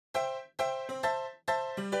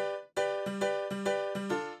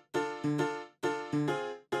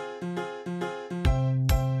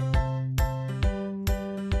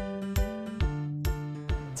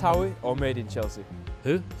Towie or made in Chelsea?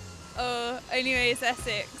 Who? Oh, only way is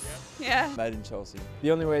Essex. Yeah. Made in Chelsea. The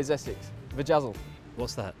only way is Essex. Vajazzle.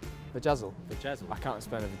 What's that? Vajazzle. Vajazzle. I can't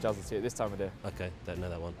explain a vajazzle to you at this time of day. Okay, don't know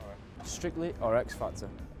that one. Strictly or X Factor?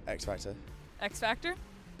 X Factor. X Factor?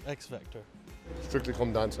 X Factor. Strictly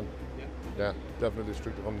Come Dancing. Yeah, definitely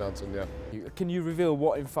Strictly Come Dancing, yeah. Can you reveal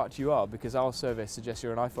what in fact you are? Because our survey suggests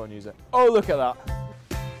you're an iPhone user. Oh, look at that.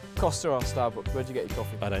 Costa or Starbucks? Where'd you get your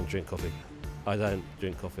coffee? I don't drink coffee. I don't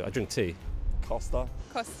drink coffee. I drink tea. Costa.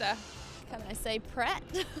 Costa. Can I say Pret?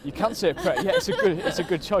 You can say Pret. Yeah, it's a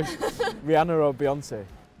good choice. Rihanna or Beyonce?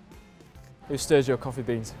 Who stirs your coffee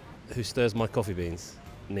beans? Who stirs my coffee beans?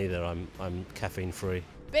 Neither. I'm caffeine free.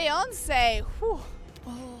 Beyonce. Whew.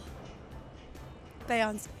 Oh.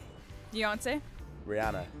 Beyonce. Beyonce?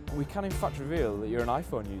 Rihanna. We can in fact reveal that you're an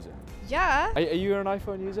iPhone user. Yeah. Are you an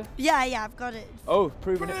iPhone user? Yeah, I've got it. Oh,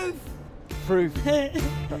 proving it. Proof.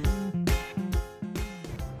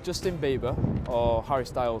 Justin Bieber or Harry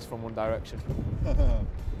Styles from One Direction?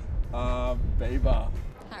 Bieber.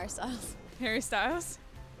 Harry Styles. Harry Styles?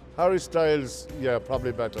 Harry Styles, yeah,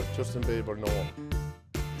 probably better. Justin Bieber, no.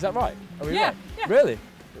 Is that right? Are we Yeah, right? yeah. Really?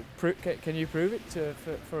 Can you prove it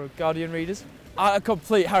for Guardian readers? I'm a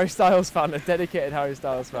complete Harry Styles fan, a dedicated Harry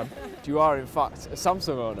Styles fan. You are in fact a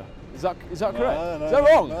Samsung owner. Is that correct? No, is that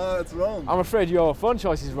wrong? No, it's wrong. I'm afraid your phone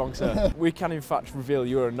choice is wrong, sir. We can in fact reveal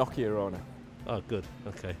you're a Nokia owner. Oh, good.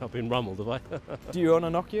 Okay, I've been rumbled, have I? Do you own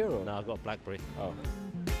a Nokia? Or? No, I've got a BlackBerry. Oh.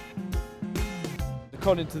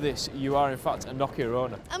 According to this, you are in fact a Nokia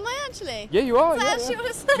owner. Am I actually? Yeah, you are. Is that Yeah, actually yeah. what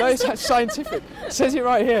it says? No, it's actually scientific. It says it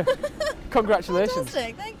right here. Congratulations.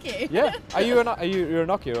 Fantastic, thank you. Yeah. You're a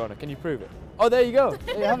Nokia owner? Can you prove it? Oh, there you go.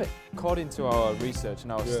 There you have it. According to our research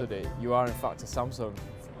and our study, you are in fact a Samsung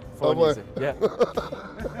phone user. Yeah.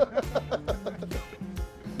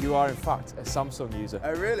 You are in fact a Samsung user.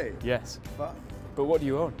 Oh, really? Yes. Fuck. But what do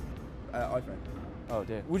you own? iPhone. Oh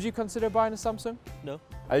dear. Would you consider buying a Samsung? No.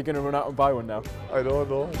 Are you going to run out and buy one now? I don't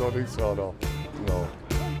know, I don't think so, no. No.